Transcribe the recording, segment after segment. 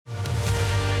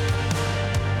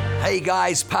Hey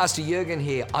guys, Pastor Jurgen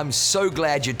here. I'm so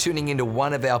glad you're tuning into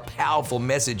one of our powerful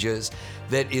messages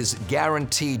that is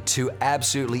guaranteed to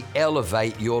absolutely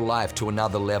elevate your life to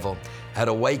another level. At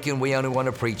Awaken, we only want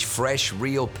to preach fresh,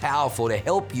 real, powerful to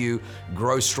help you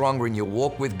grow stronger in your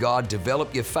walk with God,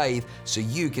 develop your faith so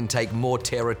you can take more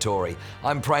territory.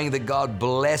 I'm praying that God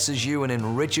blesses you and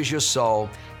enriches your soul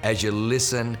as you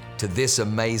listen to this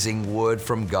amazing word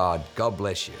from God. God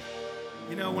bless you.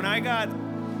 You know, when I got...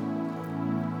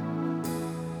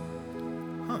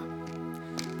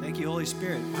 Thank you, Holy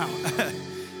Spirit. Wow.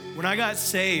 When I got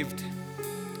saved,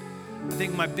 I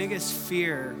think my biggest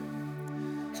fear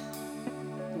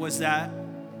was that,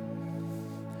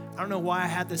 I don't know why I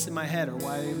had this in my head or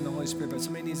why even the Holy Spirit, but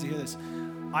somebody needs to hear this.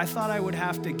 I thought I would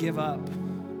have to give up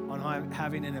on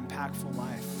having an impactful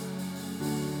life.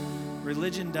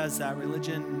 Religion does that.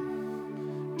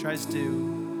 Religion tries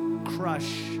to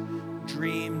crush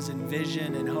dreams and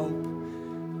vision and hope.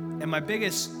 And my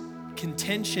biggest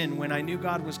contention when I knew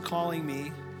God was calling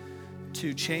me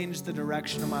to change the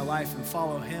direction of my life and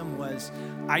follow Him was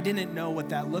I didn't know what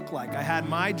that looked like. I had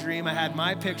my dream, I had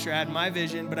my picture, I had my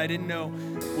vision, but I didn't know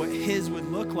what His would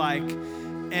look like.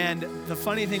 And the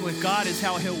funny thing with God is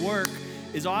how He'll work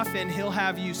is often He'll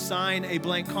have you sign a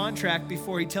blank contract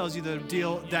before He tells you the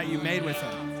deal that you made with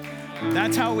Him.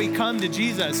 That's how we come to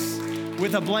Jesus,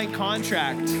 with a blank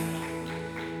contract.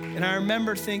 And I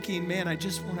remember thinking, man, I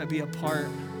just want to be a part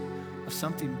of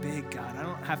something big, God. I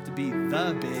don't have to be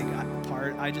the big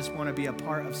part. I just want to be a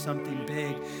part of something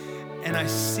big. And I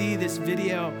see this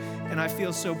video and I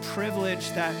feel so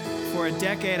privileged that for a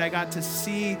decade I got to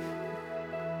see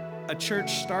a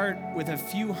church start with a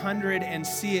few hundred and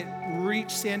see it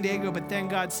reach San Diego, but then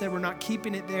God said, we're not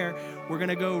keeping it there. We're going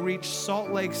to go reach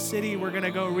Salt Lake City. We're going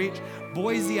to go reach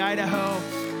Boise, Idaho.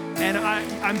 And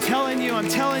I'm telling you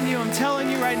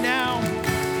right now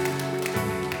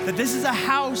that this is a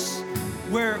house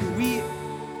where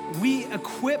we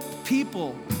equip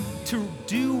people to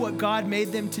do what God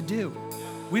made them to do.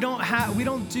 We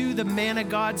don't do the man of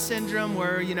God syndrome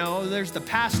where, there's the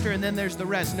pastor and then there's the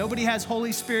rest. Nobody has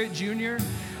Holy Spirit Jr.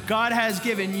 God has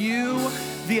given you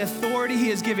the authority. He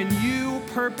has given you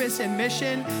purpose and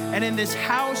mission. And in this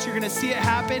house, you're going to see it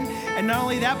happen. And not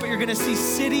only that, but you're going to see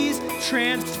cities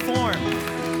transform.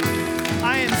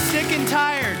 I am sick and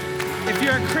tired. If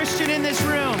you're a Christian in this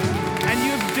room and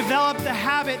you've developed the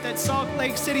habit that Salt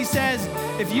Lake City says,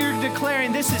 if you're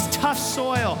declaring this is tough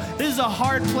soil, this is a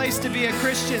hard place to be a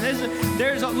Christian.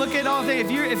 Look at all things.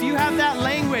 If you have that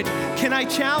language, can I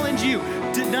challenge you?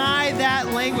 Deny that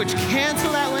language.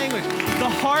 Cancel that language. The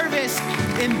harvest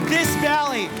in this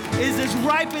valley is as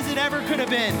ripe as it ever could have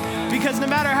been. Because no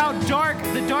matter how dark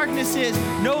the darkness is,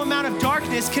 no amount of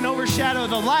darkness can overshadow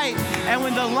the light. And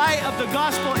when the light of the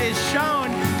gospel is shown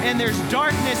and there's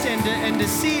darkness and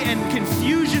deceit and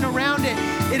confusion around it,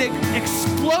 it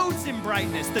explodes in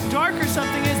brightness. The darker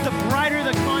something is, the brighter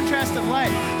the contrast of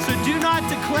light. So do not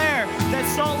declare that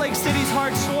Salt Lake City's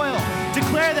hard soil.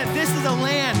 Declare that this is a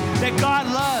land that God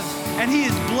loves and He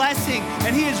is blessing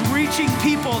and He is reaching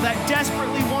people that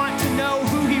desperately want to know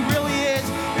who He really is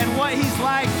and what He's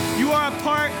like. You are a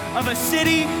part of a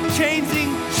city-changing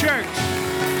church.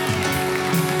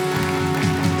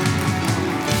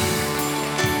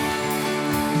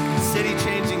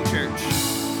 City-changing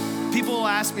church. People will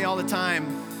ask me all the time,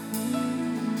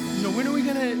 when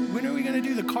are we gonna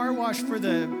do the car wash for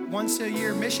the once a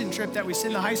year mission trip that we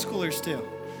send the high schoolers to?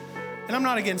 And I'm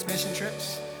not against mission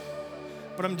trips,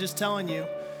 but I'm just telling you,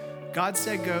 God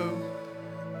said go.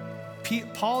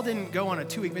 Paul didn't go on a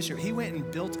 2-week mission trip. He went and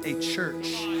built a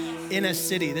church in a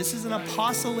city. This is an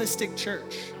apostolistic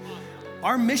church.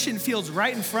 Our mission field's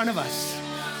right in front of us.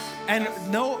 And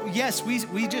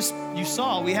you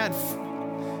saw, we had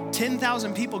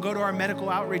 10,000 people go to our medical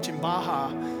outreach in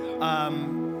Baja,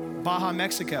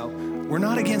 Mexico. We're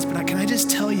not against, but can I just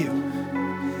tell you,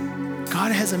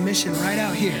 God has a mission right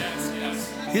out here.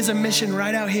 He has a mission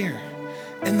right out here.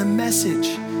 And the message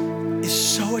is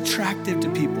so attractive to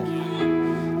people.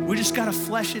 We just got to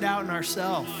flesh it out in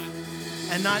ourselves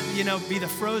and not, be the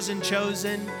frozen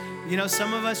chosen.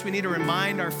 Some of us, we need to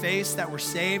remind our face that we're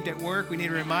saved at work. We need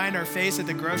to remind our face at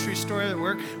the grocery store at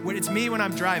work. It's me when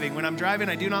I'm driving. When I'm driving,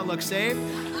 I do not look saved.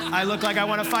 I look like I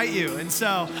want to fight you. And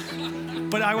so,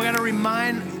 but I got to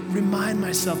remind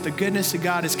myself the goodness of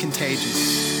God is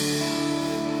contagious.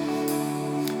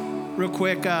 Real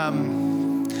quick,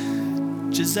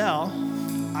 Giselle,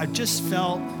 I just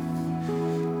felt,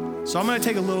 so I'm going to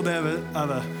take a little bit of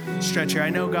a stretch here. I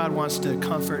know God wants to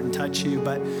comfort and touch you,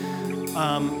 but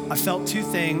I felt two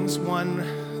things.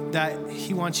 One, that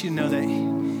He wants you to know that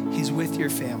He's with your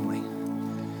family.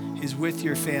 He's with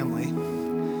your family.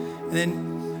 And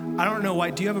then, I don't know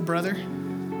why, do you have a brother?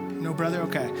 No brother?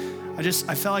 Okay.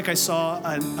 I felt like I saw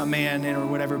a man or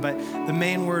whatever, but the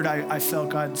main word I felt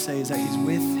God say is that he's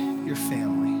with your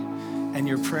family and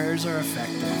your prayers are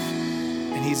effective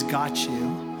and he's got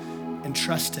you. And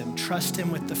trust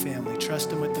him with the family,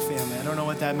 trust him with the family. I don't know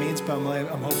what that means, but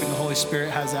I'm hoping the Holy Spirit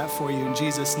has that for you in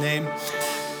Jesus' name.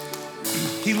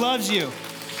 He loves you.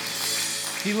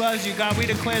 He loves you. God, we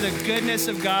declare the goodness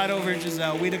of God over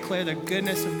Giselle. We declare the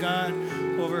goodness of God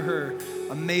over her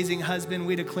amazing husband.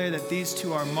 We declare that these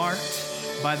two are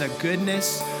marked by the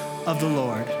goodness of the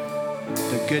Lord.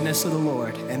 The goodness of the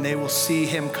Lord. And they will see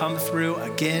him come through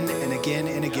again and again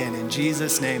and again. In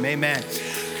Jesus' name, amen.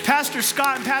 Pastor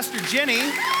Scott and Pastor Jenny,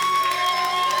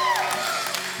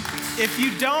 if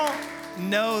you don't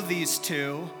know these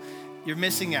two, you're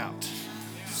missing out.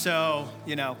 So,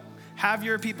 have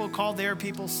your people call their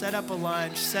people, set up a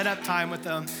lunch, set up time with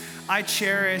them. I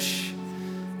cherish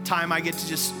time I get to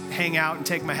just hang out and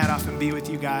take my hat off and be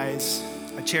with you guys.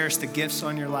 I cherish the gifts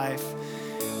on your life.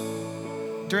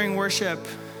 During worship,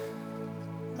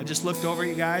 I just looked over at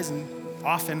you guys, and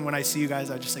often when I see you guys,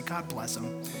 I just say, God bless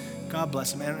them. God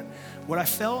bless them. And what I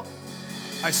felt,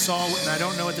 I saw, and I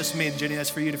don't know what this means, Jenny, that's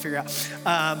for you to figure out.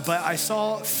 But I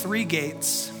saw 3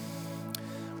 gates,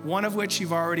 one of which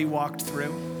you've already walked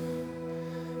through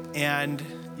and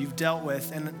you've dealt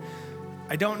with. And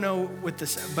I don't know what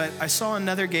this, but I saw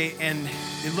another gate and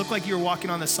it looked like you were walking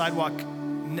on the sidewalk,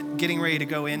 getting ready to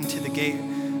go into the gate.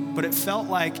 But it felt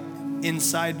like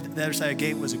inside the other side of the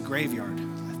gate was a graveyard.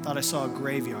 I thought I saw a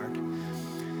graveyard.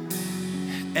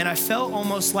 And I felt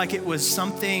almost like it was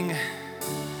something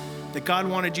that God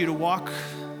wanted you to walk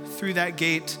through that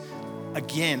gate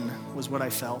again, was what I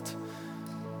felt.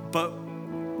 But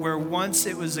where once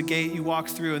it was a gate you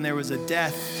walked through and there was a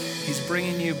death, he's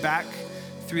bringing you back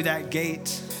through that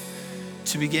gate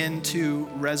to begin to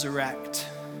resurrect.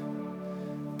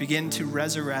 Begin to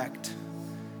resurrect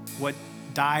what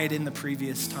died in the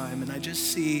previous time. And I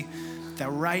just see that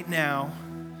right now,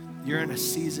 you're in a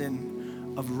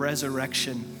season of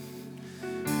resurrection.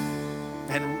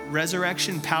 And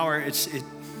resurrection power,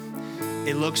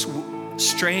 it looks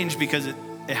strange because it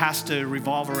has to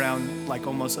revolve around like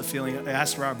almost a feeling, it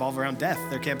has to revolve around death.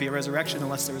 There can't be a resurrection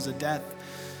unless there is a death.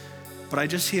 But I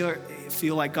just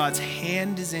feel like God's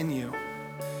hand is in you,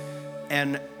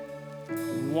 and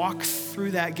walk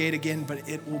through that gate again, but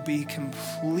it will be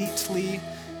completely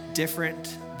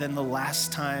different than the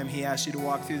last time he asked you to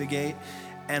walk through the gate.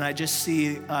 And I just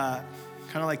see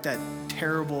kind of like that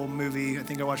terrible movie, I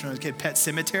think I watched when I was a kid, Pet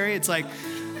Sematary. It's like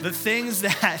the things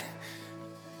that,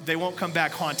 they won't come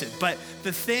back haunted, but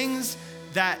the things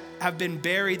that have been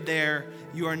buried there,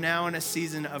 you are now in a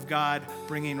season of God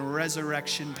bringing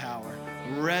resurrection power.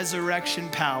 Resurrection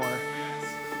power.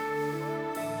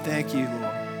 Thank you,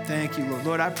 Lord. Thank you, Lord.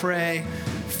 Lord, I pray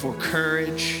for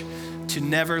courage to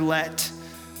never let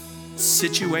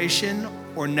situation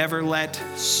or never let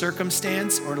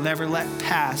circumstance or never let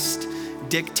past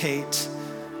dictate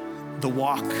the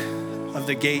walk of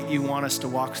the gate you want us to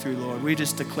walk through, Lord. We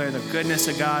just declare the goodness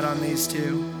of God on these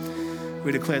two.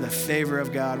 We declare the favor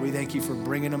of God. We thank you for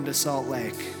bringing them to Salt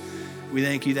Lake. We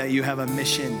thank you that you have a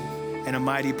mission and a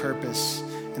mighty purpose,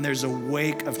 and there's a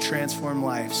wake of transformed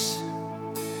lives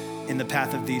in the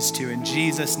path of these two. In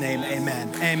Jesus' name, amen.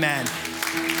 Amen.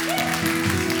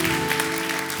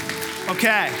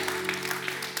 Okay,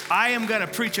 I am gonna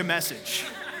preach a message.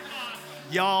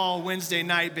 Y'all, Wednesday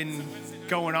night been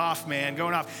going off, man,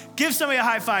 going off. Give somebody a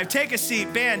high five, take a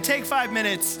seat. Band, take 5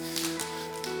 minutes.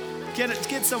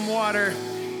 Get some water.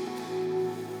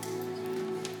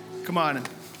 Come on.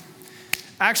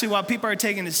 Actually, while people are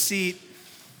taking a seat,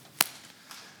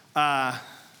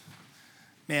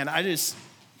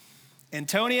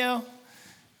 Antonio,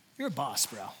 you're a boss,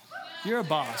 bro. You're a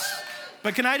boss.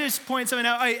 But can I just point something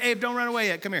out? Hey, Abe, don't run away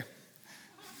yet. Come here.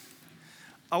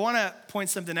 I want to point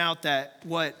something out that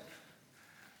what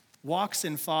walks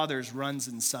in fathers runs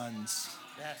in sons.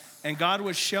 Yes. And God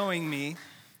was showing me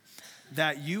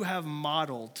that you have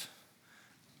modeled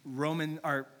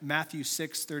Matthew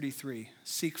 6:33.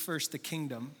 Seek first the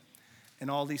kingdom, and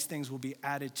all these things will be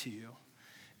added to you.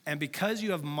 And because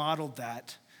you have modeled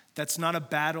that, that's not a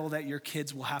battle that your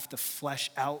kids will have to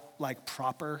flesh out like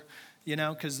proper,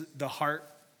 because the heart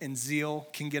and zeal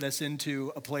can get us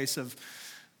into a place of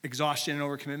exhaustion and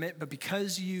overcommitment. But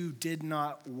because you did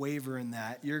not waver in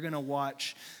that, you're going to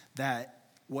watch that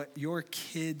what your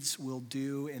kids will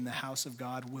do in the house of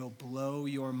God will blow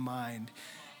your mind,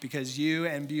 because you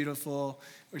and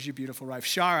where's your beautiful wife?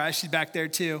 Shara, she's back there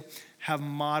too, have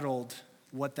modeled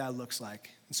what that looks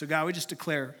like. And so God, we just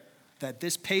declare that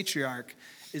this patriarch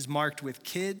is marked with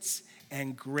kids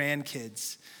and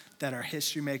grandkids that are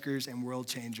history makers and world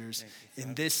changers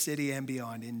in this city and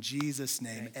beyond. In Jesus'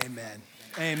 name, amen.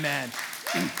 Amen.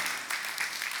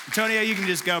 Antonio, you can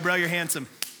just go, bro. You're handsome.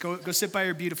 Go sit by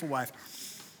your beautiful wife.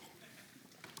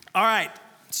 All right.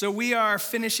 So we are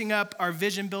finishing up our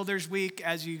Vision Builders Week.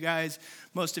 As you guys,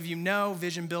 most of you know,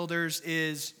 Vision Builders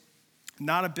is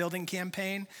not a building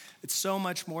campaign. It's so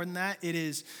much more than that. It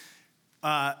is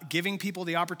giving people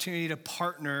the opportunity to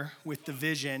partner with the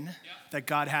vision that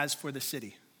God has for the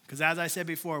city. Because as I said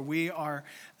before, we are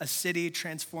a city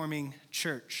transforming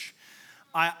church.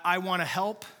 I want to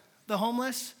help the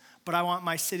homeless, but I want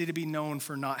my city to be known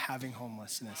for not having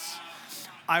homelessness.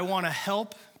 I want to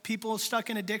help people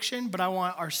stuck in addiction, but I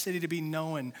want our city to be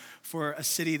known for a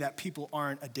city that people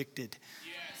aren't addicted.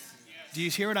 Yes. Do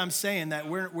you hear what I'm saying? That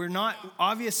we're not,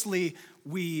 obviously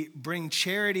we bring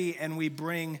charity and we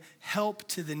bring help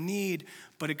to the need,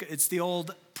 but it's the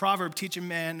old proverb, teach a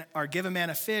man or give a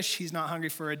man a fish, he's not hungry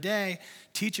for a day.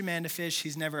 Teach a man to fish,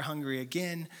 he's never hungry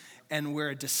again. And we're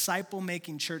a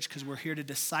disciple-making church because we're here to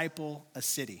disciple a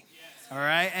city. Yes. All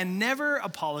right? And never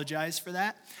apologize for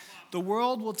that. The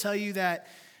world will tell you that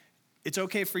it's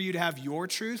okay for you to have your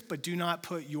truth, but do not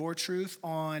put your truth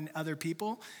on other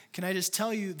people. Can I just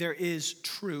tell you, there is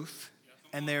truth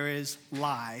and there is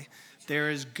lie. There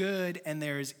is good and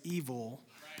there is evil.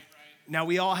 Now,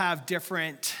 we all have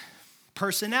different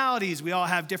personalities. We all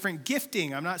have different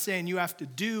gifting. I'm not saying you have to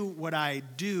do what I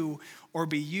do or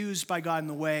be used by God in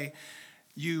the way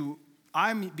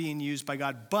I'm being used by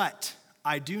God, but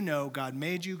I do know God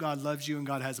made you, God loves you, and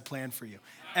God has a plan for you.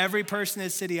 Every person in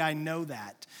this city, I know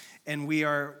that. And we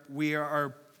are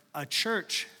a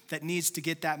church that needs to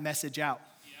get that message out.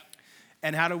 Yep.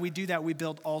 And how do we do that? We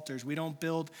build altars. We don't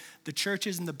build, the church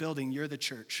isn't the building. You're the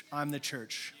church. I'm the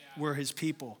church. Yeah. We're his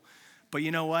people. But you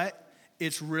know what?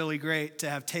 It's really great to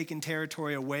have taken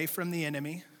territory away from the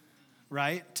enemy,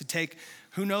 right? To take,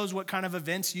 who knows what kind of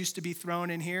events used to be thrown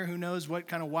in here? Who knows what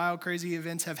kind of wild, crazy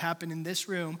events have happened in this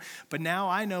room? But now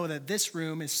I know that this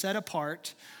room is set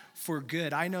apart for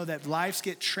good. I know that lives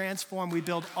get transformed. We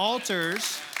build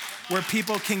altars where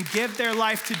people can give their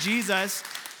life to Jesus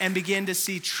and begin to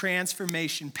see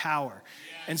transformation power.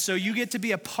 And so you get to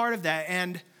be a part of that.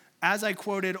 And as I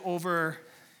quoted over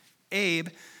Abe,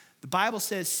 the Bible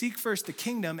says, seek first the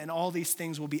kingdom and all these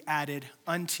things will be added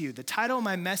unto you. The title of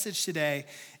my message today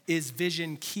is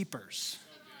Vision Keepers.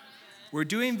 We're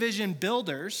doing Vision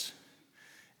Builders,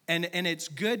 and it's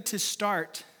good to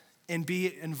start and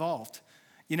be involved.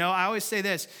 You know, I always say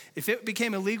this, if it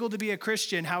became illegal to be a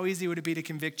Christian, how easy would it be to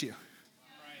convict you?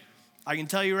 I can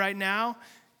tell you right now,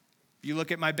 you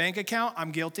look at my bank account,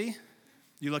 I'm guilty.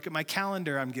 You look at my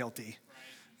calendar, I'm guilty.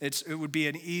 It would be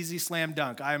an easy slam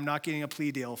dunk. I am not getting a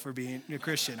plea deal for being a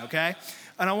Christian, okay?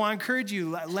 And I want to encourage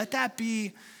you, let that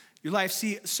be your life.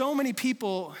 See, so many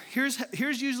people, here's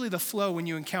usually the flow when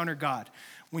you encounter God.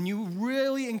 When you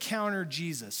really encounter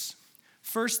Jesus,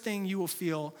 first thing you will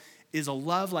feel is a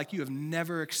love like you have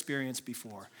never experienced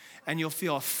before. And you'll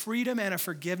feel a freedom and a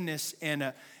forgiveness and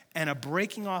a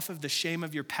breaking off of the shame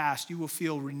of your past. You will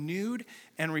feel renewed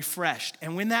and refreshed.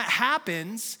 And when that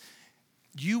happens,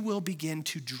 you will begin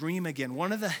to dream again.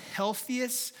 One of the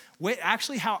healthiest,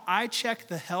 actually how I check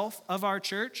the health of our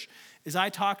church is I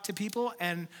talk to people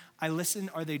and I listen,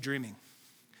 are they dreaming?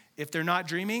 If they're not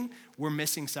dreaming, we're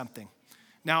missing something.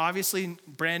 Now, obviously,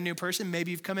 brand new person,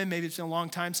 maybe you've come in, maybe it's been a long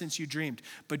time since you dreamed,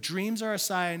 but dreams are a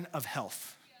sign of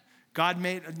health. God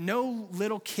made, no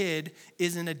little kid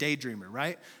isn't a daydreamer,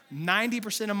 right?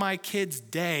 90% of my kids'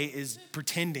 day is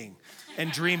pretending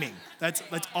and dreaming. That's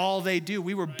all they do.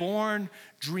 We were born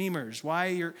dreamers. Why?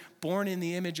 You're born in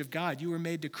the image of God. You were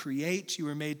made to create. You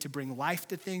were made to bring life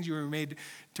to things. You were made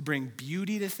to bring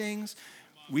beauty to things.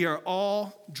 We are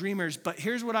all dreamers. But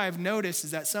here's what I've noticed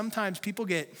is that sometimes people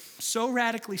get so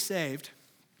radically saved,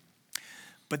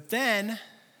 but then,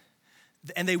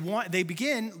 and they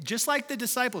begin, just like the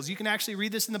disciples. You can actually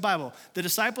read this in the Bible. The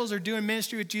disciples are doing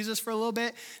ministry with Jesus for a little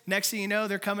bit. Next thing you know,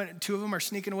 they're coming, two of them are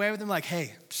sneaking away with him like,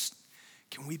 hey, psst,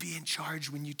 can we be in charge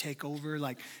when you take over?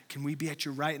 Like, can we be at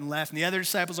your right and left? And the other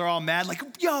disciples are all mad, like,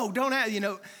 yo, don't have, you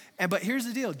know. But here's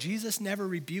the deal. Jesus never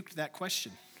rebuked that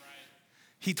question.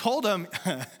 He told them,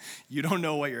 you don't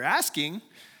know what you're asking,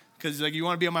 because like you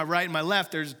want to be on my right and my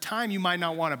left. There's a time you might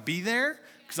not want to be there,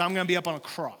 because I'm going to be up on a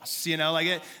cross. You know,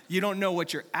 you don't know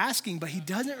what you're asking, but he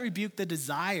doesn't rebuke the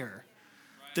desire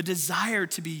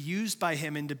to be used by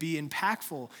him and to be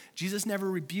impactful. Jesus never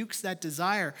rebukes that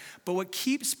desire. But what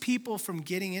keeps people from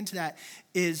getting into that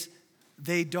is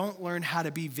they don't learn how to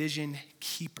be vision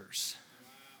keepers.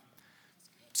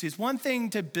 See, it's one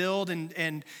thing to build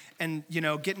and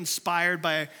get inspired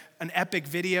by an epic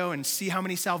video and see how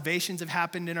many salvations have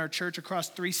happened in our church across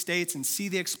 3 states and see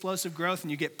the explosive growth, and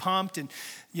you get pumped, and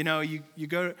you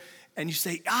go and you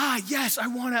say, yes,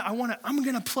 I'm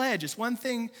gonna pledge. It's one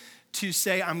thing to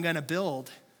say I'm gonna build,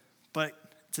 but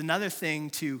it's another thing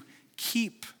to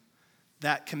keep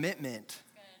that commitment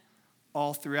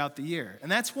all throughout the year.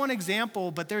 And that's one example,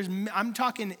 but I'm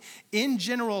talking in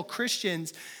general,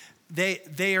 Christians,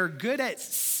 they are good at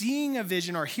seeing a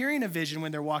vision or hearing a vision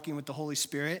when they're walking with the Holy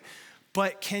Spirit,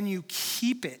 but can you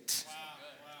keep it?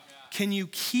 Can you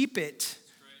keep it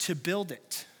to build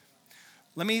it?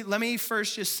 Let me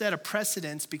first just set a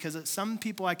precedence, because some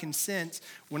people I can sense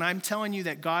when I'm telling you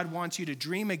that God wants you to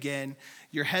dream again,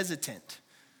 you're hesitant.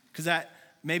 Because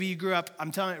maybe you grew up,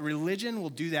 I'm telling you, religion will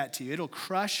do that to you. It'll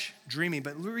crush dreaming.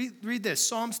 But read this,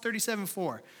 Psalms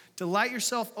 37:4. Delight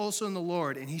yourself also in the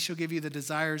Lord, and he shall give you the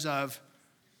desires of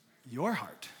your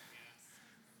heart.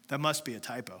 That must be a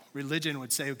typo. Religion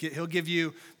would say he'll give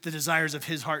you the desires of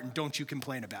his heart, and don't you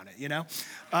complain about it,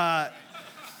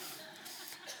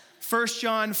 1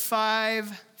 John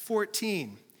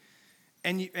 5:14.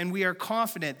 And we are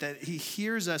confident that he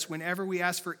hears us whenever we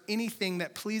ask for anything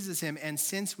that pleases him. And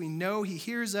since we know he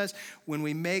hears us when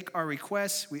we make our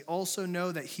requests, we also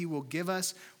know that he will give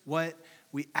us what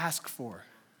we ask for.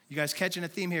 You guys catching a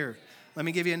theme here? Let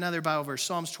me give you another Bible verse.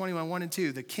 Psalms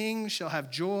 21:1-2. The king shall have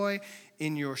joy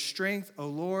in your strength, O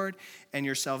Lord, and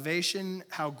your salvation.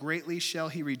 How greatly shall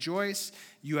he rejoice.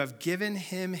 You have given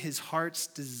him his heart's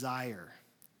desire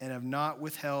and have not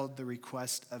withheld the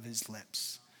request of his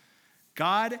lips.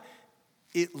 God,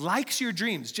 it likes your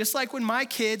dreams. Just like when my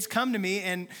kids come to me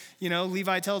and,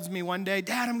 Levi tells me one day,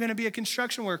 Dad, I'm going to be a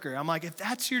construction worker. I'm like, if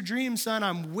that's your dream, son,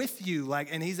 I'm with you.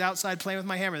 And he's outside playing with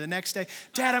my hammer. The next day,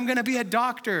 Dad, I'm going to be a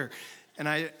doctor. And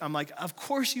I'm like, of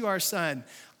course you are, son.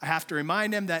 I have to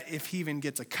remind him that if he even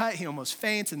gets a cut, he almost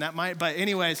faints, and that might, but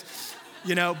anyways,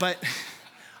 but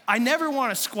I never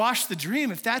want to squash the dream.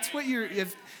 If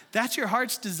that's your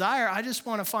heart's desire, I just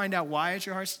want to find out why it's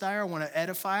your heart's desire. I want to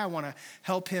edify. I want to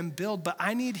help him build. But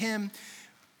I need him.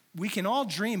 We can all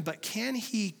dream, but can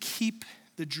he keep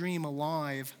the dream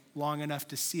alive long enough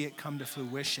to see it come to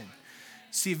fruition?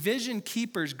 See, vision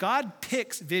keepers, God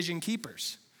picks vision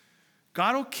keepers.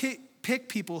 God will pick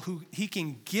people who he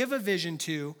can give a vision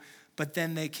to, but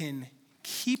then they can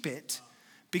keep it,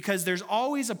 because there's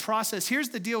always a process. Here's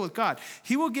the deal with God.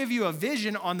 He will give you a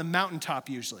vision on the mountaintop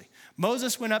usually.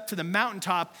 Moses went up to the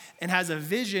mountaintop and has a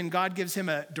vision. God gives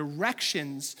him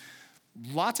directions,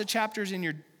 lots of chapters in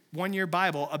your one-year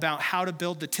Bible about how to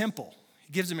build the temple.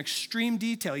 He gives him extreme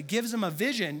detail. He gives him a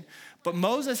vision, but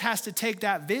Moses has to take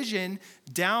that vision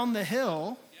down the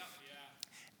hill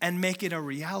and make it a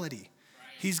reality.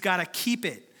 He's got to keep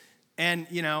it. And,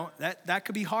 that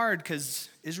could be hard, because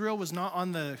Israel was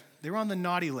they were on the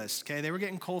naughty list, okay? They were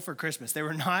getting coal for Christmas. They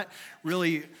were not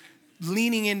really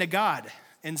leaning into God.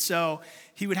 And so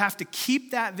he would have to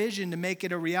keep that vision to make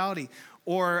it a reality.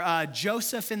 Or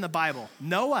Joseph in the Bible,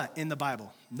 Noah in the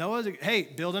Bible. Noah, hey,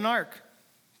 build an ark.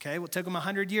 Okay, well, it took him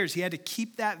 100 years. He had to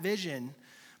keep that vision,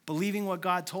 believing what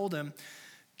God told him.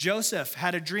 Joseph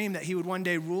had a dream that he would one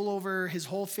day rule over his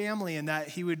whole family, and that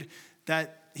he would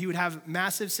have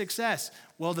massive success.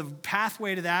 Well, the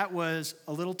pathway to that was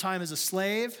a little time as a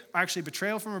slave, actually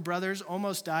betrayal from her brothers,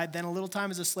 almost died, then a little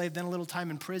time as a slave, then a little time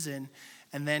in prison,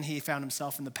 and then he found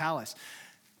himself in the palace.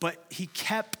 But he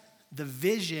kept the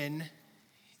vision.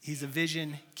 He's a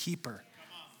vision keeper.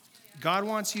 God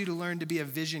wants you to learn to be a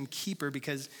vision keeper,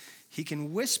 because he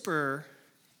can whisper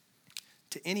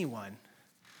to anyone.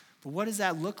 But what does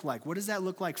that look like? What does that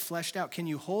look like fleshed out? Can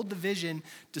you hold the vision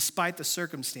despite the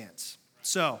circumstance?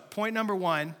 So, point number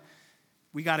 1,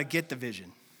 we got to get the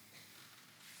vision.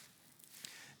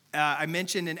 I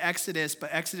mentioned in Exodus,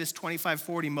 but Exodus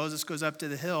 25:40, Moses goes up to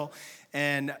the hill,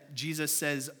 and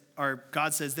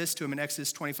God says this to him in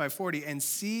Exodus 25:40, and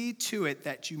see to it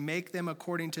that you make them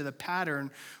according to the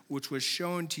pattern which was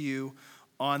shown to you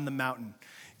on the mountain.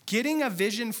 Getting a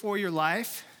vision for your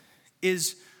life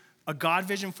a God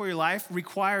vision for your life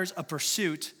requires a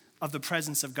pursuit of the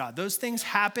presence of God. Those things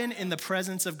happen in the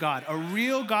presence of God, a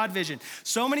real God vision.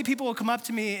 So many people will come up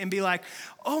to me and be like,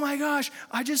 oh my gosh,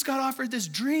 I just got offered this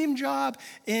dream job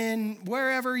in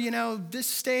wherever, this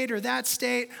state or that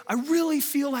state. I really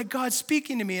feel like God's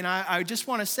speaking to me. And I just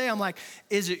want to say, I'm like,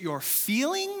 is it your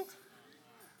feeling?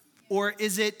 Or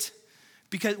is it,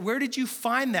 because where did you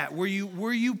find that? Were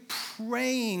you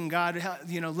praying, God,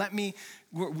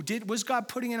 was God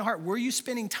putting in a heart? Were you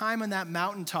spending time on that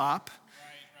mountaintop?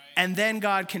 and then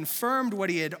God confirmed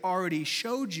what he had already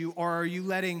showed you, or are you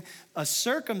letting a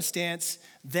circumstance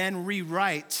then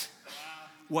rewrite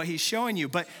what he's showing you?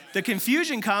 But the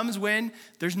confusion comes when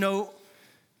there's no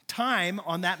time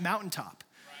on that mountaintop.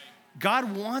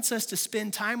 God wants us to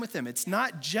spend time with him. It's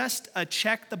not just a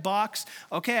check the box.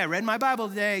 Okay, I read my Bible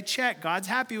today, check, God's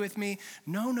happy with me.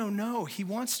 No. He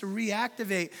wants to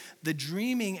reactivate the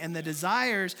dreaming and the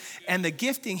desires and the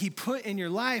gifting he put in your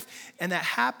life. And that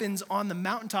happens on the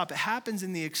mountaintop. It happens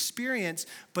in the experience.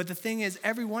 But the thing is,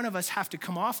 every one of us have to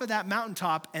come off of that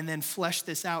mountaintop and then flesh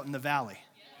this out in the valley.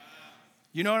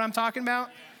 You know what I'm talking about?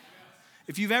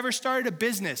 If you've ever started a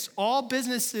business, all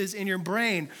businesses in your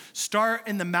brain start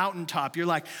in the mountaintop. You're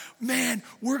like, man,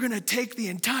 we're going to take the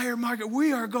entire market.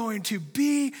 We are going to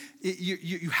be,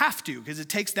 you have to, because it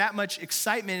takes that much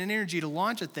excitement and energy to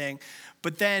launch a thing.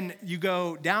 But then you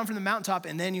go down from the mountaintop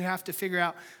and then you have to figure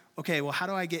out, okay, well, how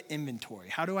do I get inventory?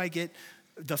 How do I get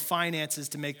the finances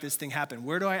to make this thing happen?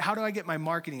 How do I get my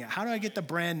marketing out? How do I get the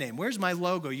brand name? Where's my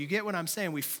logo? You get what I'm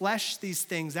saying? We flesh these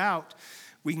things out.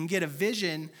 We can get a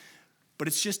vision, but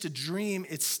it's just a dream.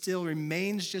 It still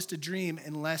remains just a dream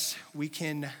unless we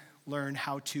can learn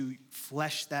how to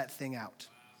flesh that thing out.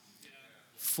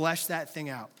 Flesh that thing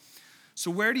out. So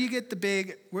where do you get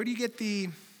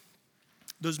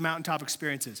those mountaintop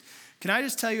experiences? Can I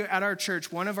just tell you, at our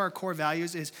church, one of our core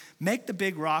values is make the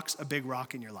big rocks a big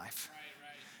rock in your life.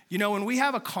 You know, when we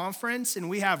have a conference and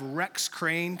we have Rex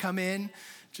Crane come in,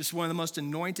 just one of the most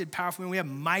anointed, powerful. We have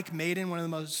Mike Maiden, one of the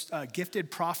most gifted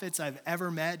prophets I've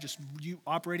ever met, just you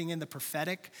operating in the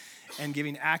prophetic and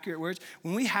giving accurate words.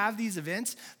 When we have these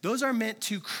events, those are meant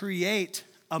to create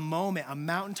a moment, a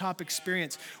mountaintop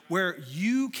experience where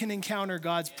you can encounter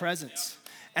God's presence.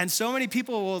 And so many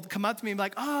people will come up to me and be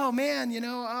like, oh man,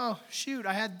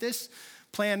 I had this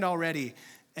planned already.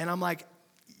 And I'm like,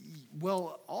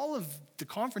 well, all of the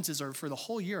conferences are for the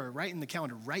whole year are right in the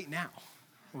calendar right now.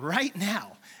 Right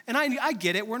now. And I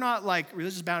get it. We're not like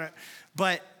religious about it.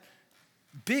 But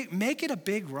make it a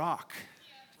big rock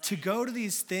to go to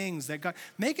these things that God,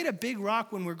 make it a big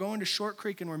rock when we're going to Short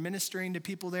Creek and we're ministering to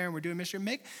people there and we're doing ministry.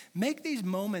 Make these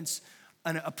moments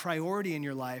a priority in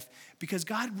your life because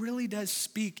God really does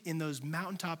speak in those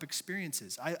mountaintop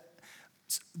experiences.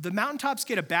 The mountaintops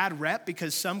get a bad rep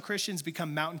because some Christians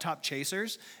become mountaintop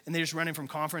chasers and they're just running from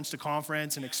conference to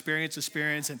conference and experience to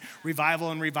experience and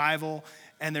revival,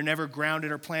 and they're never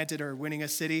grounded or planted or winning a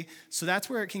city. So that's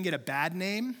where it can get a bad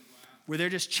name, where they're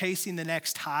just chasing the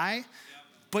next high.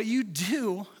 But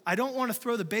I don't want to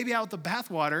throw the baby out with the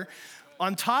bathwater.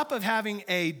 On top of having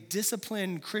a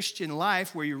disciplined Christian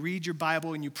life where you read your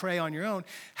Bible and you pray on your own,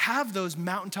 have those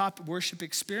mountaintop worship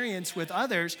experience with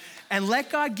others and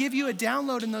let God give you a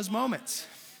download in those moments.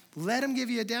 Let him give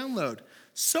you a download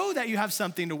so that you have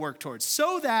something to work towards.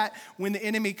 So that when the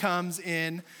enemy comes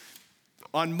in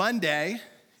on Monday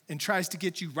and tries to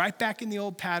get you right back in the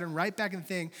old pattern, right back in the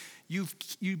thing, you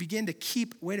begin to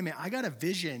wait a minute, I got a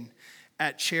vision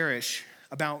at Cherish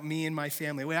about me and my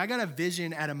family. Wait, I got a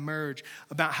vision at Emerge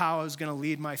about how I was gonna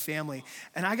lead my family.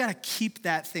 And I gotta keep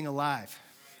that thing alive.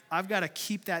 I've gotta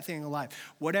keep that thing alive.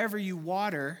 Whatever you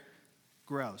water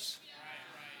grows.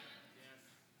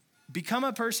 Become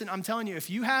a person, I'm telling you, if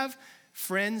you have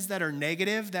friends that are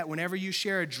negative, that whenever you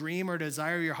share a dream or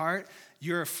desire of your heart,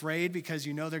 you're afraid because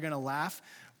you know they're gonna laugh.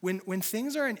 When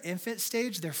things are in infant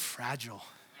stage, they're fragile.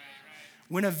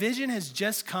 When a vision has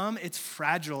just come, it's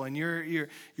fragile and you're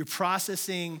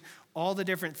processing all the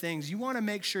different things. You want to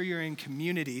make sure you're in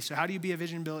community. So how do you be a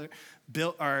vision builder,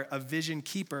 or a vision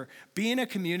keeper? Be in a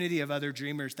community of other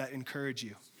dreamers that encourage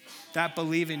you, that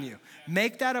believe in you.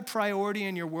 Make that a priority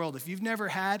in your world. If you've never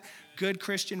had good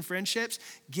Christian friendships,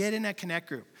 get in a connect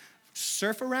group.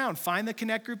 Surf around, find the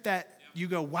connect group that you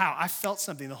go, wow, I felt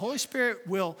something. The Holy Spirit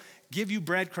will give you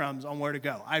breadcrumbs on where to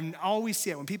go. I always see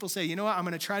it. When people say, you know what, I'm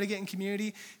going to try to get in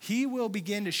community, he will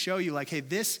begin to show you like, hey,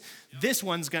 this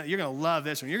one's you're going to love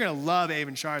this one. You're going to love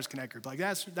Avon Shar's connect group. Like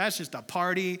that's just a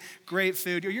party, great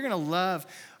food. You're going to love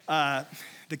the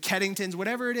Keddingtons,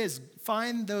 whatever it is.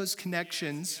 Find those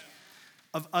connections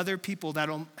of other people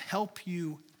that'll help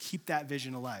you keep that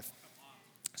vision alive.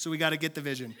 So we got to get the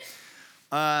vision.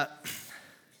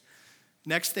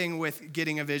 Next thing with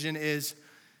getting a vision is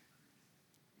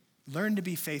learn to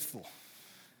be faithful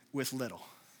with little.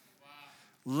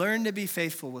 Wow. Learn to be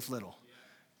faithful with little.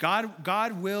 Yeah.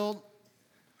 God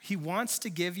he wants to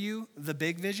give you the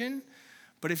big vision,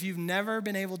 but if you've never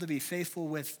been able to be faithful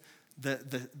with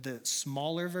the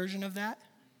smaller version of that,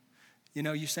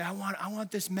 you say, I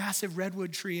want this massive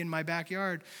redwood tree in my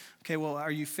backyard. Okay, well, are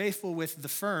you faithful with the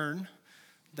fern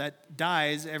that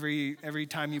dies every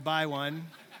time you buy one?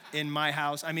 in my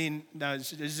house. I mean, no,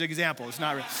 it's just an example. It's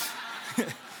not real.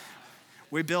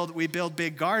 We build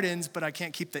big gardens, but I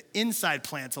can't keep the inside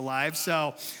plants alive.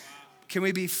 So can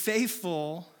we be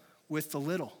faithful with the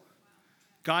little?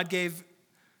 God gave,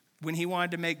 when he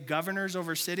wanted to make governors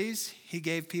over cities, he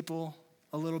gave people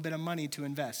a little bit of money to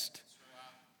invest.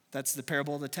 That's the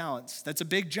parable of the talents. That's a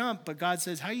big jump, but God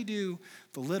says how you do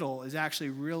the little is actually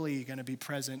really going to be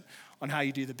present on how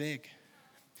you do the big.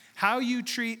 How you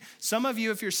treat, some of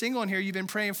you, if you're single in here, you've been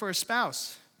praying for a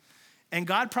spouse. And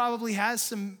God probably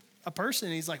has a person,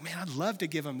 and he's like, man, I'd love to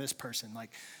give him this person.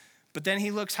 But then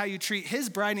he looks how you treat his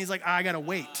bride, and he's like, I got to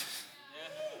wait.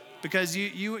 Because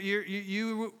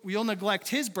you'll neglect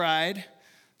his bride,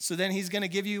 so then he's going to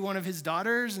give you one of his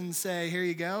daughters and say, here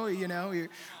you go,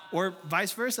 or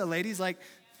vice versa, ladies. Like,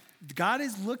 God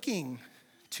is looking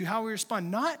to how we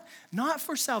respond, not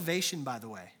for salvation, by the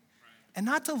way, and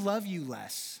not to love you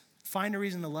less, find a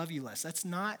reason to love you less. That's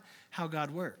not how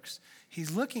God works.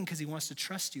 He's looking because he wants to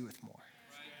trust you with more.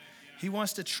 He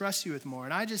wants to trust you with more.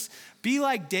 And I just, be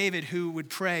like David, who would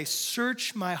pray,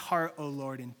 search my heart, O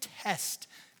Lord, and test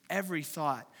every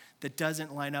thought that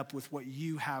doesn't line up with what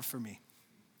you have for me.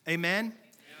 Amen?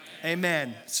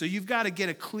 Amen. So you've got to get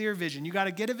a clear vision. You got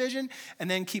to get a vision and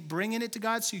then keep bringing it to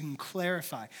God so you can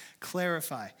clarify.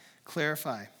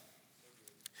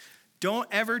 Don't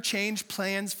ever change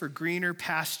plans for greener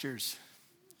pastures.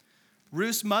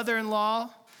 Ruth's mother-in-law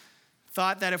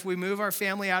thought that if we move our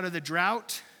family out of the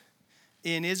drought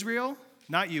in Israel,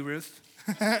 not you, Ruth,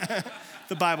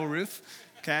 the Bible Ruth,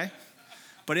 okay?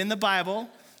 But in the Bible,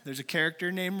 there's a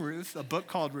character named Ruth, a book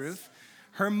called Ruth.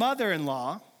 Her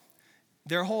mother-in-law,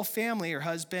 their whole family, her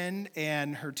husband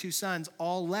and her 2 sons,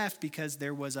 all left because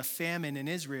there was a famine in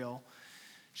Israel.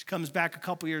 She comes back a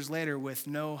couple years later with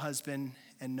no husband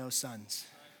and no sons.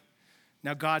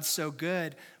 Now, God's so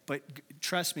good, but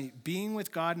trust me, being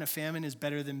with God in a famine is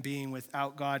better than being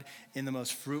without God in the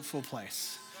most fruitful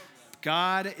place.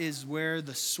 God is where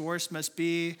the source must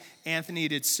be. Anthony, you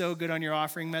did so good on your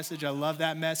offering message. I love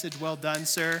that message. Well done,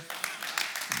 sir.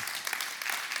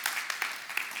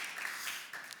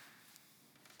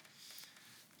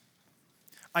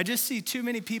 I just see too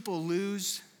many people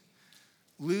lose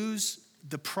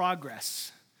the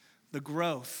progress, the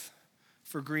growth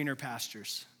for greener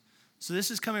pastures. So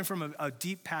this is coming from a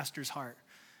deep pastor's heart,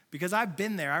 because I've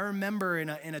been there. I remember in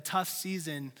a tough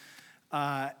season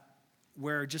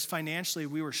where just financially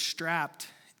we were strapped,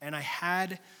 and I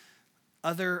had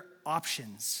other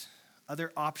options.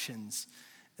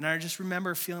 And I just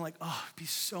remember feeling like, oh, it'd be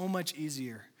so much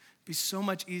easier. It'd be so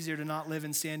much easier to not live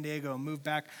in San Diego and move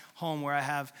back home where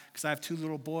because I have 2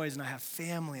 little boys and I have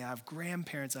family, I have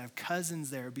grandparents, I have cousins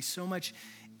there. It'd be so much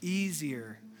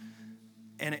easier.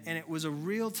 And it was a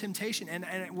real temptation. And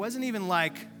it wasn't even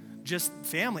like just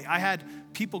family. I had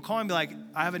people calling me like,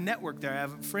 I have a network there. I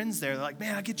have friends there. They're like,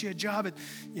 man, I'll get you a job at,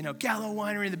 Gallo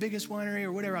Winery, the biggest winery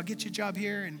or whatever. I'll get you a job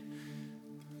here.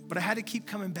 But I had to keep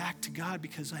coming back to God,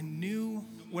 because I knew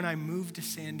when I moved to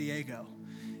San Diego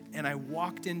and I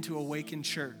walked into Awaken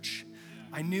Church,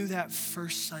 I knew that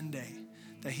first Sunday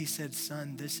that he said,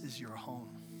 son, this is your home.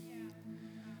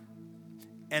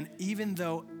 And even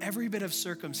though every bit of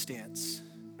circumstance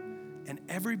and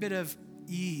every bit of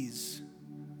ease,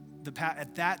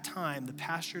 at that time, the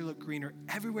pasture looked greener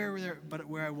everywhere but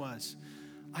where I was.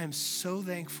 I am so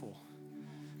thankful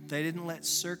that I didn't let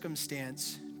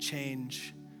circumstance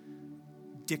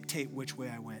dictate which way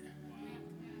I went.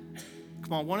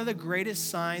 Come on, one of the greatest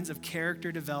signs of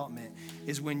character development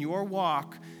is when your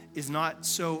walk is not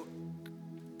so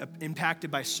impacted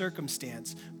by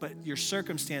circumstance, but your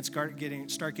circumstance start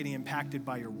getting impacted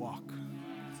by your walk,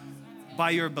 by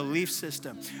your belief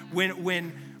system.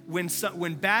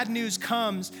 When bad news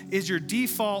comes, is your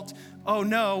default, oh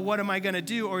no, what am I going to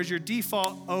do? Or is your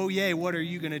default, oh yay, what are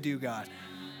you going to do, God?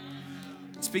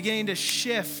 It's beginning to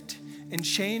shift and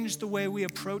change the way we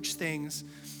approach things.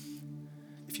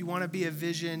 If you want to be a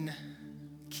vision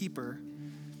keeper,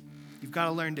 you've got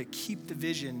to learn to keep the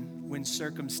vision when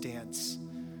circumstance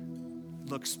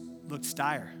looks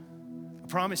dire. I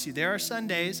promise you, there are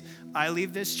Sundays I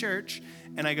leave this church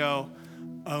and I go,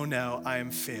 oh no, I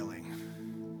am failing.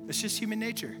 It's just human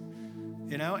nature,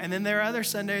 And then there are other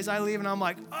Sundays I leave and I'm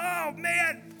like, oh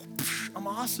man, I'm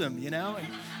awesome, And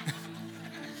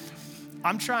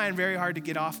I'm trying very hard to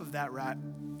get off of that rat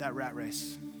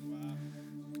race.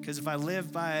 Because if I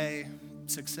live by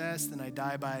success, then I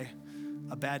die by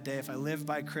a bad day. If I live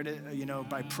by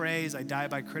by praise, I die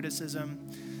by criticism.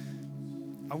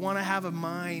 I want to have a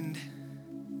mind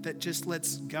that just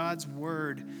lets God's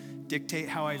word dictate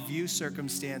how I view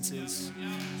circumstances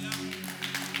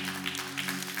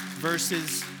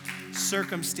versus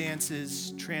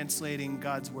circumstances translating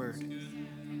God's word.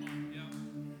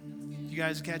 You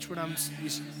guys catch you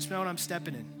smell what I'm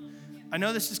stepping in? I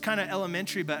know this is kind of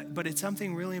elementary, but it's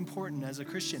something really important as a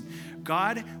Christian.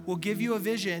 God will give you a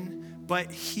vision, but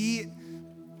he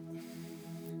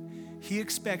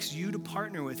expects you to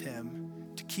partner with him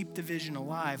to keep the vision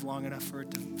alive long enough for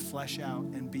it to flesh out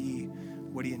and be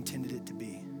what he intended it to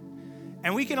be.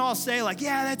 And we can all say like,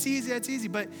 yeah, that's easy.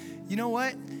 But you know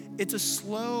what? It's a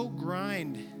slow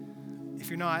grind if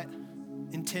you're not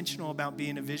intentional about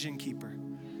being a vision keeper.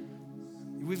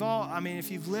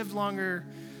 If you've lived longer,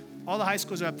 all the high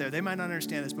schools are up there. They might not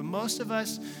understand this, but most of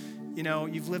us,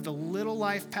 you've lived a little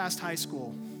life past high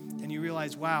school and you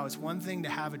realize, wow, it's one thing to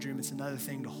have a dream. It's another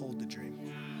thing to hold the dream,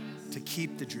 to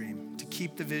keep the dream, to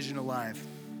keep the vision alive.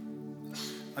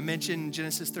 I mentioned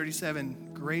Genesis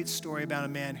 37, great story about a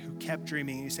man who kept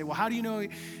dreaming. And you say, well, how do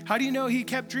you know he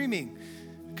kept dreaming?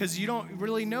 Because you don't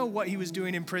really know what he was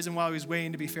doing in prison while he was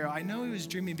waiting to be Pharaoh. I know he was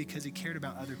dreaming because he cared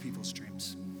about other people's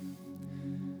dreams.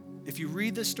 If you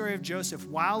read the story of Joseph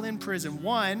while in prison,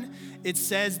 it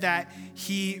says that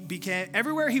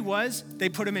everywhere he was, they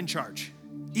put him in charge.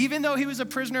 Even though he was a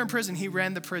prisoner in prison, he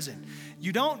ran the prison.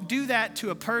 You don't do that to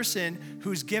a person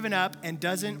who's given up and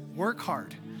doesn't work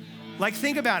hard. Like,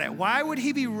 think about it. Why would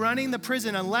he be running the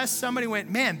prison unless somebody went,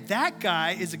 man, that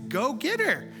guy is a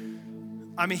go-getter?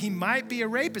 He might be a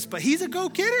rapist, but he's a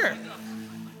go-getter.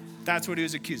 That's what he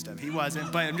was accused of. He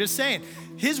wasn't, but I'm just saying,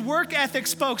 his work ethic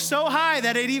spoke so high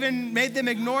that it even made them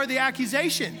ignore the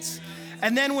accusations.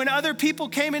 And then when other people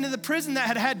came into the prison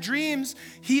that had dreams,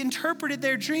 he interpreted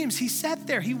their dreams. He sat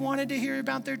there. He wanted to hear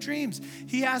about their dreams.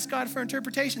 He asked God for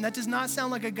interpretation. That does not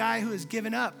sound like a guy who has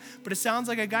given up, but it sounds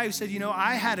like a guy who said,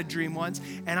 I had a dream once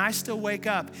and I still wake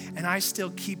up and I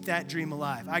still keep that dream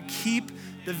alive. I keep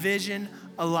the vision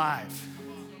alive.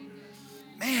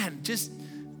 Man,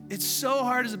 it's so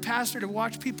hard as a pastor to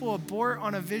watch people abort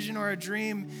on a vision or a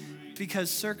dream because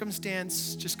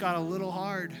circumstance just got a little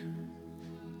hard.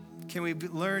 Can we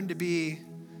learn to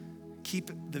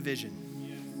keep the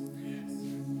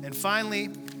vision? And finally,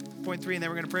 point 3, and then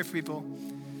we're going to pray for people.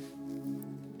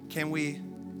 Can we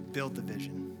build the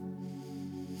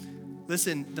vision?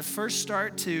 Listen, the first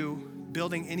start to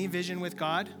building any vision with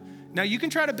God, now you can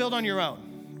try to build on your own.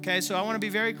 Okay, so I want to be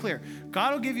very clear.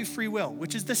 God will give you free will,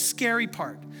 which is the scary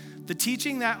part. The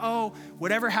teaching that,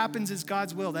 whatever happens is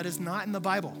God's will, that is not in the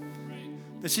Bible.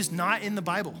 That's just not in the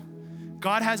Bible.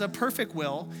 God has a perfect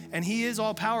will, and he is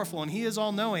all powerful, and he is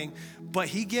all knowing, but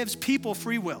he gives people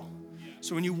free will.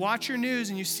 So when you watch your news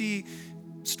and you see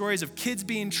stories of kids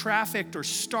being trafficked or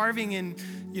starving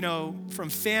from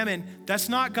famine, that's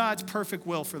not God's perfect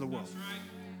will for the world.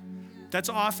 That's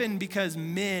often because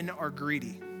men are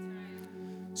greedy.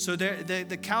 So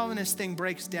the Calvinist thing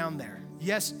breaks down there.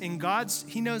 Yes, in God's,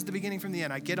 he knows the beginning from the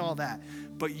end. I get all that.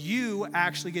 But you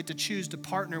actually get to choose to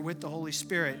partner with the Holy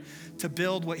Spirit to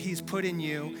build what he's put in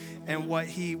you and what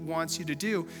he wants you to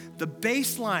do. The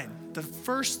baseline, the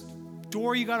first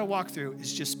door you got to walk through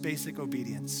is just basic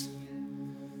obedience.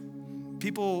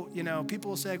 People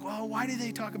will say, well, why do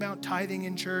they talk about tithing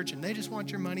in church and they just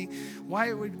want your money?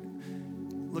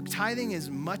 Look, tithing is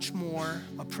much more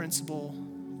a principle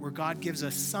where God gives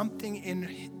us something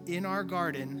in our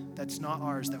garden that's not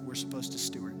ours that we're supposed to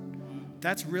steward.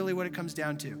 That's really what it comes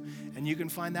down to. And you can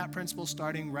find that principle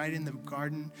starting right in the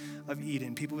Garden of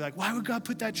Eden. People be like, why would God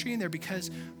put that tree in there?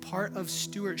 Because part of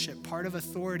stewardship, part of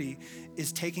authority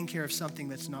is taking care of something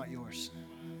that's not yours.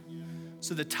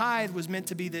 So the tithe was meant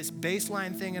to be this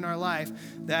baseline thing in our life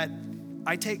that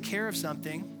I take care of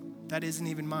something that isn't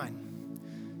even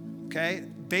mine. Okay?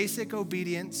 Basic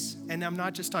obedience, and I'm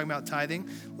not just talking about tithing.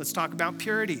 Let's talk about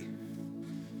purity.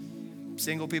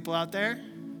 Single people out there,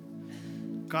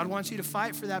 God wants you to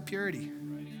fight for that purity,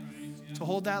 to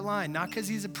hold that line, not because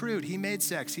he's a prude. He made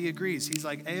sex. He agrees. He's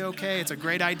like, A-okay, it's a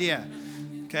great idea.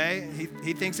 Okay?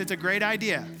 He thinks it's a great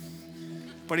idea.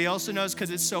 But he also knows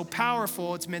because it's so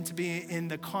powerful, it's meant to be in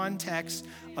the context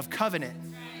of covenant.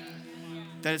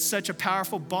 That it's such a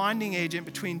powerful bonding agent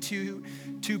between two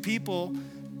people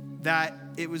that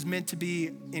it was meant to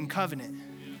be in covenant.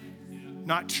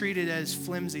 Not treated as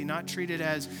flimsy, not treated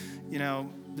as,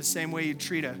 the same way you'd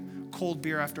treat a cold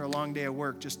beer after a long day of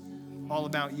work, just all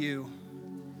about you.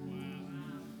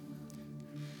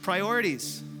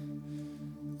 Priorities.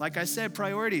 Like I said,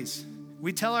 priorities.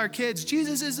 We tell our kids,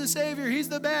 Jesus is the Savior, he's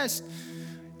the best.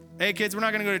 Hey kids, we're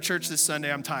not gonna go to church this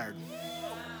Sunday, I'm tired.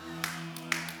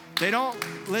 They don't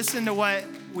listen to what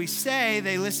we say,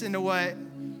 they listen to what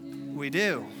we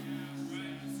do.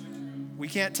 We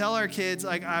can't tell our kids,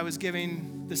 like I was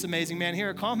giving this amazing man here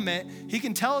a compliment. He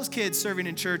can tell his kids serving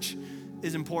in church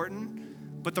is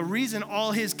important, But the reason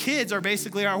all his kids are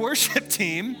basically our worship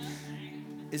team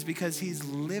is because he's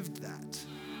lived that.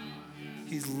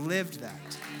 He's lived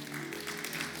that.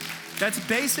 That's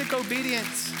basic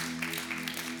obedience.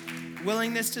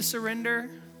 Willingness to surrender.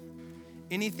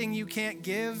 Anything you can't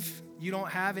give, you don't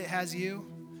have, it has you.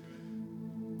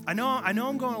 I know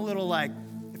I'm going a little like,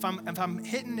 if I'm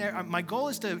hitting there, my goal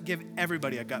is to give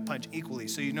everybody a gut punch equally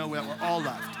so you know that we're all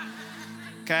loved.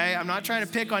 Okay? I'm not trying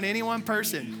to pick on any one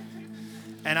person.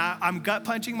 And I'm gut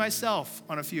punching myself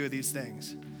on a few of these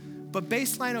things. But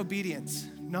baseline obedience,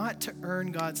 not to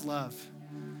earn God's love,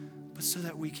 but so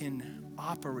that we can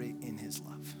operate in his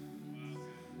love.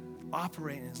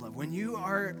 Operate in his love. When you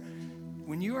are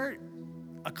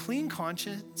a clean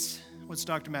conscience, what's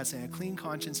Dr. Matt saying? A clean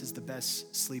conscience is the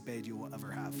best sleep aid you will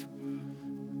ever have.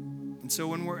 And so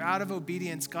when we're out of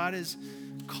obedience, God is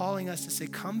calling us to say,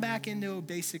 come back into a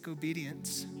basic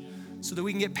obedience so that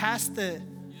we can get past the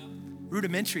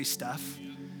rudimentary stuff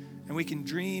and we can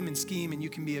dream and scheme and you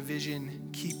can be a vision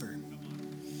keeper.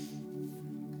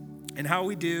 And how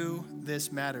we do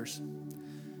this matters.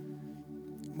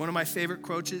 One of my favorite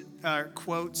quotes,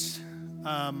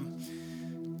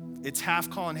 it's half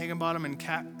Colin Higginbottom and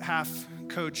half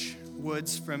Coach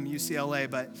Woods from UCLA,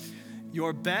 but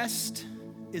your best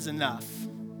is enough,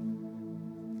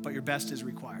 but your best is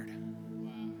required.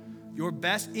 Your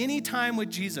best, anytime with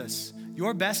Jesus,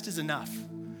 your best is enough.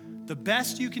 The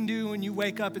best you can do when you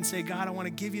wake up and say, God, I want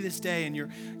to give you this day, and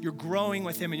you're growing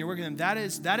with him and you're working with him,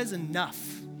 that is enough.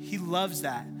 He loves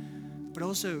that. But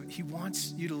also, he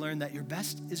wants you to learn that your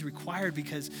best is required,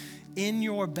 because in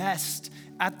your best,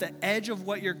 at the edge of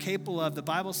what you're capable of, the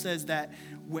Bible says that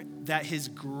his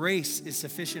grace is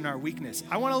sufficient in our weakness.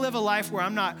 I want to live a life where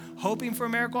I'm not hoping for a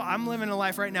miracle. I'm living a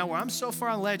life right now where I'm so far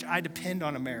on the ledge, I depend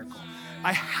on a miracle.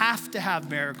 I have to have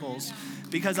miracles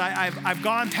because I've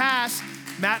gone past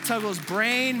Matt Tuggle's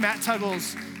brain, Matt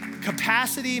Tuggle's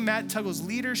capacity, Matt Tuggle's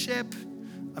leadership.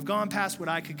 I've gone past what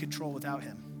I could control without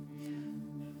him.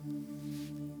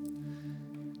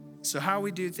 So how we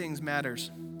do things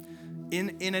matters.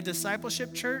 In a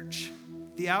discipleship church,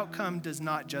 the outcome does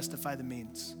not justify the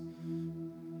means.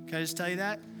 Can I just tell you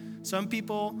that? Some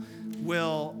people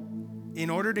will, in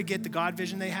order to get the God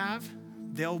vision they have,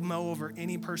 they'll mow over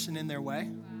any person in their way.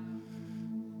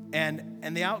 And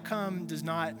the outcome does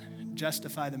not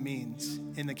justify the means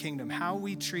in the kingdom. How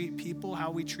we treat people, how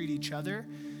we treat each other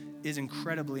is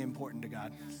incredibly important to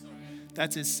God.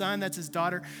 That's his son, that's his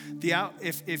daughter.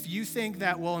 If you think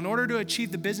that, well, in order to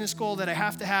achieve the business goal that I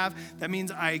have to have, that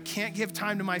means I can't give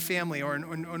time to my family, or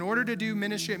in order to do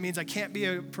ministry, it means I can't be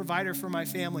a provider for my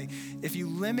family. If you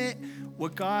limit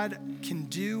what God can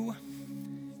do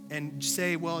and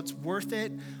say, well, it's worth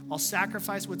it, I'll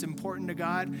sacrifice what's important to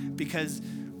God because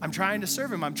I'm trying to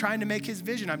serve him, I'm trying to make his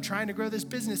vision, I'm trying to grow this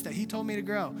business that he told me to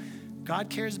grow. God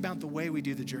cares about the way we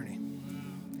do the journey.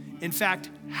 In fact,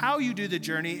 how you do the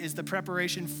journey is the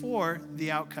preparation for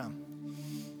the outcome.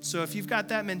 So if you've got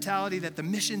that mentality that the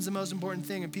mission's the most important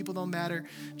thing and people don't matter,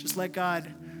 just let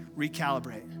God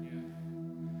recalibrate.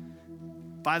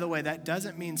 By the way, that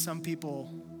doesn't mean some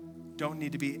people don't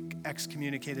need to be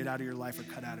excommunicated out of your life or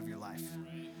cut out of your life.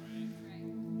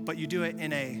 But you do it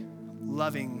in a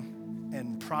loving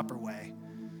and proper way,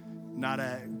 not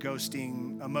a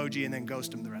ghosting emoji and then ghost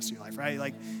them the rest of your life, right?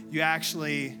 Like you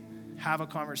actually have a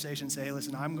conversation, say, hey,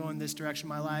 listen, I'm going this direction in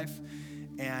my life,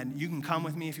 and you can come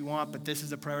with me if you want, but this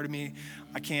is a priority to me.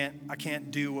 I can't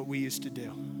do what we used to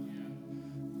do.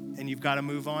 And you've got to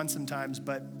move on sometimes,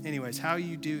 but anyways, how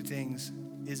you do things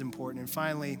is important. And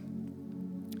finally,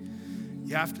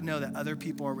 you have to know that other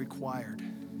people are required.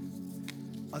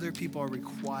 Other people are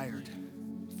required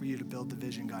for you to build the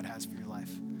vision God has for your life.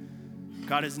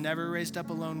 God has never raised up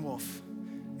a lone wolf.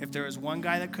 If there was one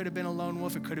guy that could have been a lone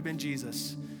wolf, it could have been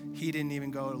Jesus. He didn't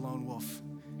even go a lone wolf.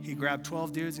 He grabbed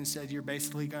 12 dudes and said, you're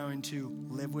basically going to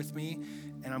live with me,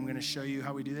 and I'm going to show you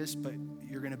how we do this, but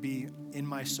you're going to be in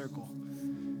my circle.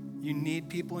 You need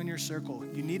people in your circle.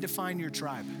 You need to find your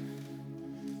tribe.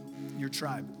 Your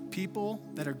tribe. People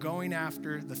that are going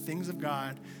after the things of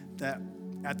God that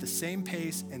at the same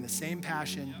pace and the same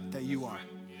passion that you are.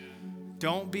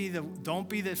 Don't be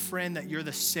the friend that you're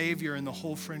the savior in the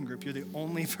whole friend group. You're the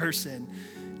only person.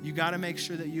 You got to make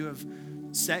sure that you have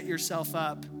set yourself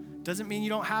up. Doesn't mean you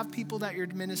don't have people that you're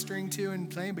ministering to and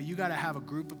playing, but you got to have a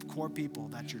group of core people.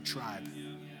 That's your tribe.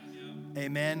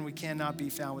 Amen. We cannot be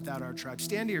found without our tribe.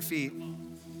 Stand to your feet.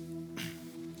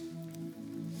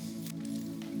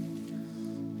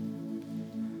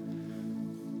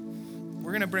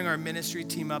 We're going to bring our ministry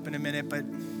team up in a minute, but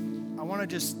I want to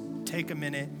just take a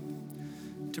minute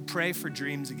to pray for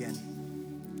dreams again.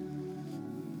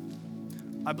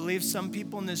 I believe some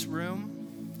people in this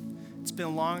room, it's been a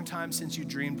long time since you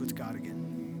dreamed with God again.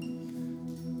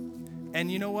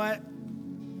 And you know what?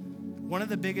 One of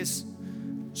the biggest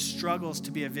struggles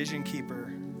to be a vision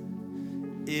keeper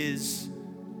is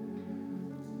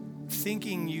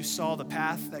thinking you saw the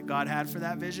path that God had for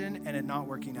that vision and it not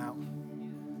working out.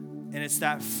 And it's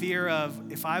that fear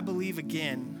of, if I believe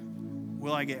again,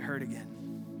 will I get hurt again?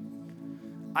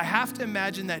 I have to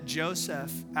imagine that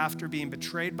Joseph, after being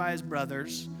betrayed by his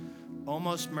brothers,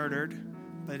 almost murdered,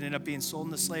 but ended up being sold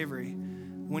into slavery,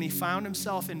 when he found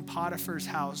himself in Potiphar's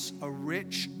house, a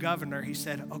rich governor, he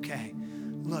said, okay,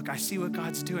 look, I see what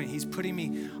God's doing. He's putting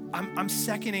me, I'm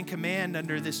second in command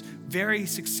under this very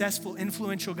successful,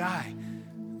 influential guy.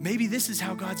 Maybe this is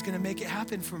how God's gonna make it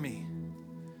happen for me.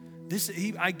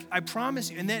 I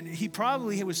promise you. And then he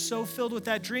was so filled with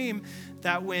that dream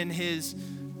that when his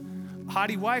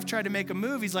haughty wife tried to make a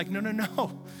move, he's like,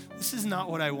 no, this is not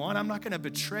what I want. I'm not gonna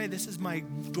betray. This is my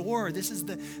door.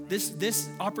 This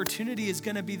opportunity is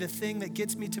gonna be the thing that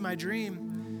gets me to my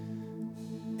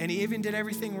dream. And he even did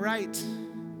everything right.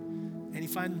 And he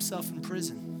finds himself in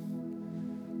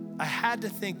prison. I had to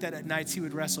think that at nights he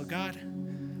would wrestle, God,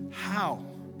 how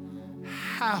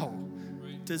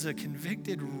does a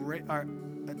convicted or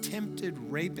attempted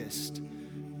rapist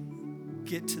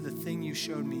get to the thing you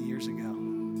showed me years ago?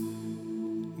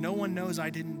 No one knows I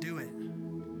didn't do it.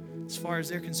 As far as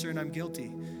they're concerned, I'm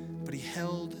guilty. But he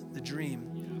held the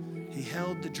dream. He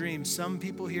held the dream. Some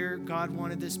people here, God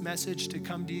wanted this message to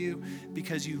come to you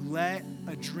because you let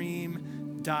a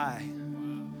dream die.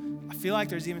 I feel like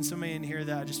there's even somebody in here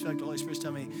that I just feel like the Holy Spirit's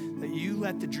telling me that you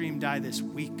let the dream die this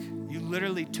week. You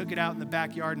literally took it out in the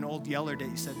backyard and old yellered it.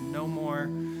 You said, no more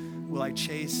will I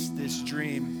chase this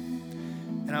dream.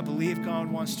 And I believe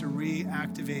God wants to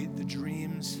reactivate the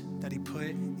dreams that he put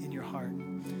in your heart.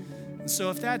 And so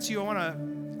if that's you,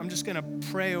 I'm just gonna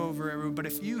pray over everyone. But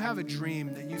if you have a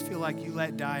dream that you feel like you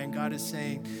let die and God is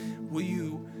saying, will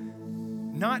you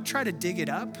not try to dig it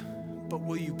up, but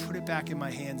will you put it back in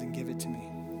my hands and give it to me?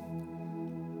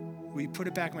 Will you put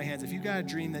it back in my hands? If you got a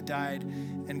dream that died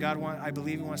and I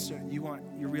believe he wants to,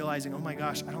 you're realizing, oh my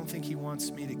gosh, I don't think he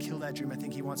wants me to kill that dream. I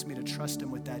think he wants me to trust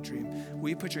him with that dream. Will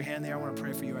you put your hand there? I want to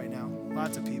pray for you right now.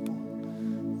 Lots of people.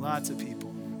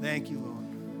 Thank you,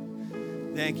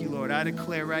 Lord. Thank you, Lord. I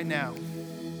declare right now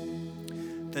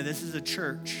that this is a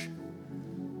church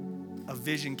of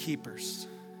vision keepers.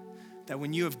 That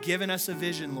when you have given us a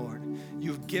vision, Lord,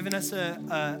 you have given us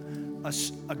a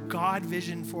God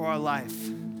vision for our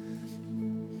life.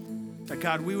 That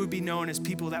God, we would be known as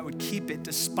people that would keep it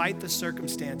despite the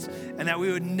circumstance, and that we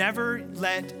would never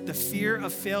let the fear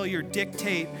of failure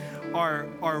dictate our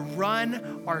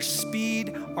run, our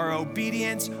speed, our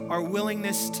obedience, our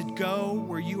willingness to go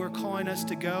where you are calling us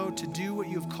to go, to do what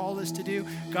you have called us to do.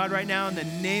 God, right now, in the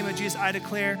name of Jesus, I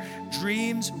declare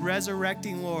dreams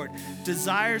resurrecting, Lord.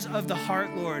 Desires of the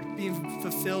heart, Lord, being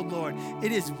fulfilled, Lord.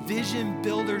 It is Vision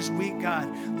Builders Week,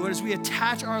 God. Lord, as we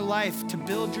attach our life to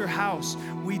build your house,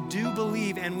 we do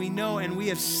believe and we know and we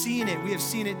have seen it. We have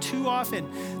seen it too often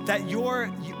that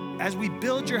as we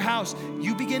build your house,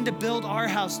 you begin to build our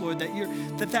house, Lord,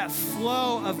 that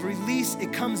flow of release,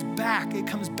 it comes back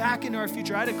into our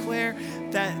future. I declare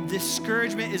that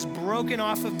discouragement is broken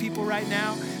off of people right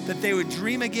now, that they would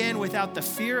dream again without the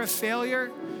fear of failure.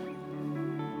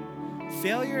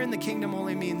 Failure in the kingdom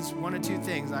only means one of two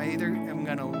things. I'm either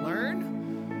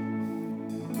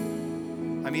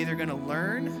gonna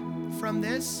learn from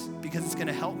this because it's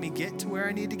gonna help me get to where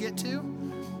I need to get to,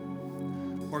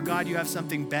 or God, you have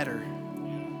something better.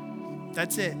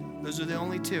 That's it. Those are the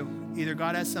only two. Either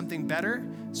God has something better,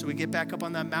 so we get back up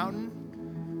on that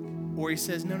mountain, or he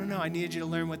says, no, I needed you to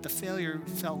learn what the failure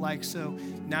felt like, so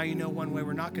now you know one way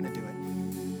we're not gonna do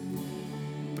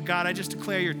it. But God, I just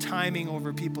declare your timing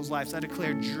over people's lives. I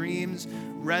declare dreams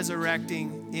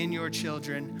resurrecting in your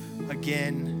children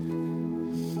again,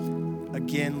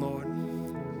 Lord.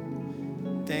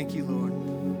 Thank you, Lord.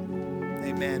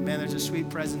 Amen. Man, there's a sweet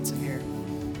presence in here.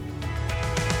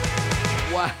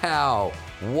 Wow,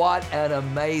 what an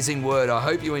amazing word. I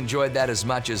hope you enjoyed that as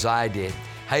much as I did.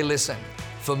 Hey, listen,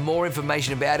 for more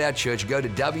information about our church, go to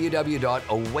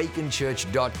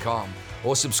www.awakenchurch.com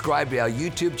or subscribe to our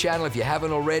YouTube channel if you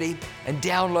haven't already, and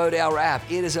download our app.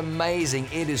 It is amazing.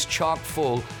 It is chock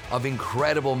full of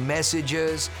incredible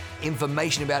messages,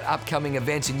 information about upcoming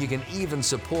events, and you can even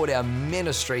support our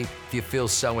ministry if you feel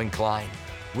so inclined.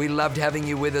 We loved having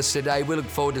you with us today. We look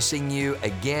forward to seeing you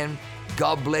again.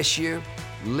 God bless you.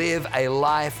 Live a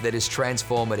life that is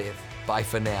transformative. Bye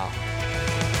for now.